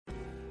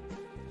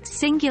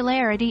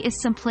Singularity is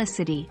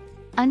simplicity.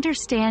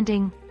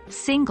 Understanding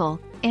single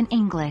in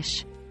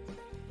English.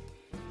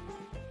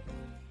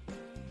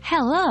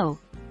 Hello,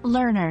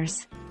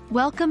 learners.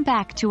 Welcome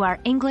back to our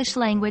English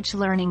language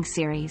learning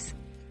series.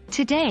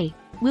 Today,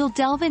 we'll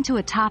delve into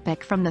a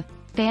topic from the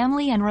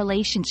Family and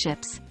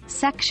Relationships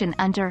section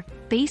under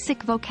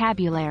Basic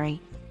Vocabulary.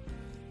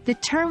 The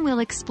term we'll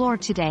explore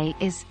today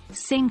is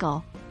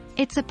single.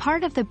 It's a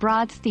part of the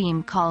broad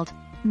theme called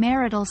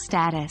marital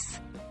status.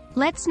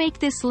 Let's make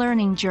this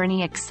learning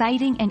journey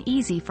exciting and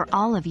easy for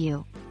all of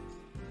you.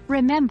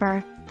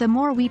 Remember, the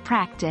more we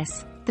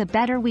practice, the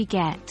better we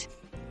get.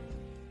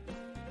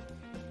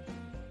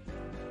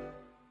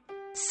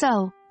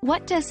 So,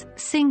 what does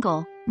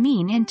single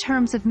mean in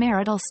terms of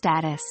marital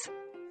status?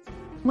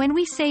 When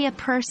we say a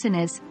person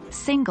is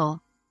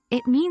single,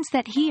 it means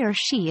that he or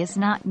she is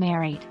not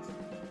married.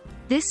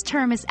 This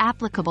term is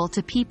applicable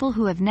to people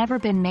who have never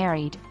been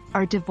married,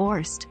 are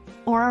divorced,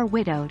 or are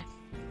widowed.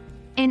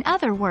 In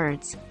other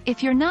words,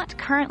 if you're not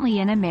currently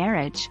in a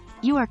marriage,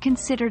 you are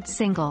considered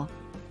single.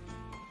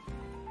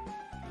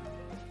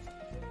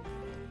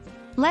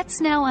 Let's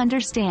now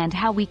understand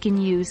how we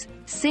can use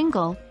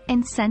single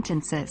in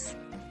sentences.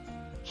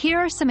 Here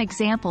are some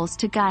examples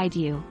to guide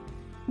you.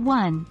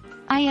 1.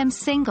 I am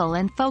single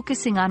and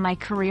focusing on my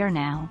career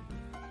now.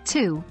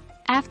 2.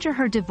 After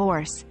her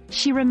divorce,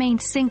 she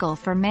remained single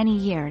for many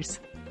years.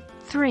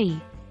 3.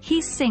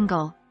 He's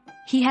single.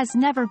 He has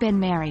never been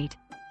married.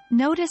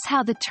 Notice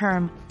how the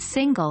term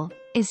single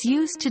is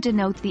used to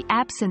denote the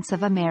absence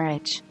of a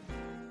marriage.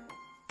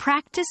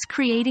 Practice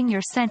creating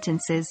your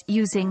sentences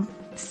using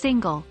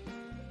single.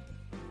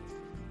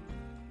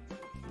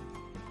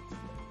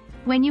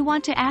 When you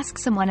want to ask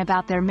someone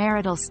about their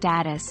marital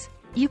status,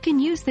 you can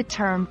use the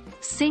term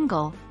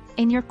single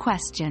in your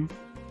question.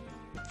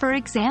 For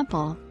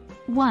example,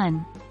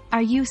 1.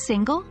 Are you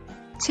single?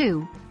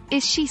 2.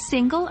 Is she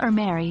single or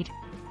married?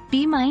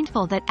 Be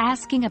mindful that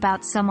asking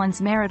about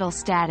someone's marital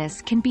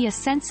status can be a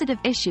sensitive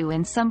issue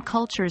in some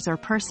cultures or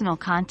personal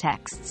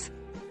contexts.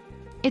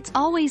 It's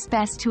always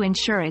best to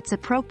ensure it's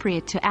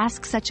appropriate to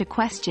ask such a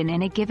question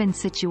in a given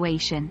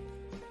situation.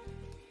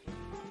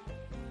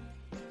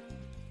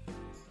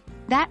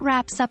 That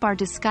wraps up our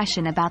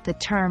discussion about the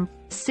term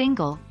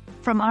single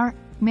from our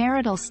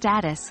marital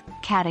status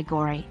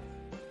category.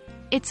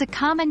 It's a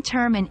common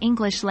term in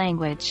English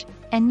language,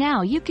 and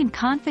now you can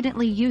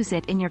confidently use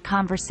it in your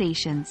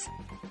conversations.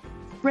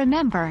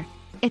 Remember,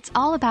 it's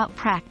all about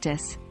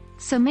practice,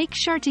 so make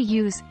sure to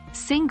use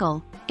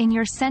single in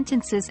your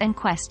sentences and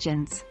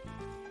questions.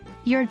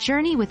 Your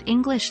journey with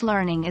English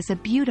learning is a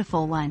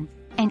beautiful one,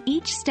 and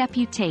each step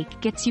you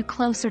take gets you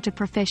closer to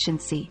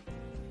proficiency.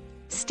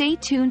 Stay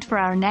tuned for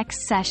our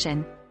next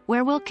session,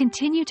 where we'll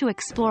continue to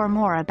explore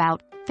more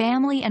about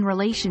family and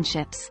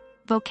relationships,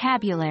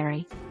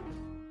 vocabulary.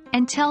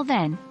 Until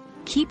then,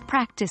 keep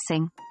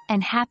practicing,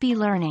 and happy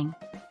learning.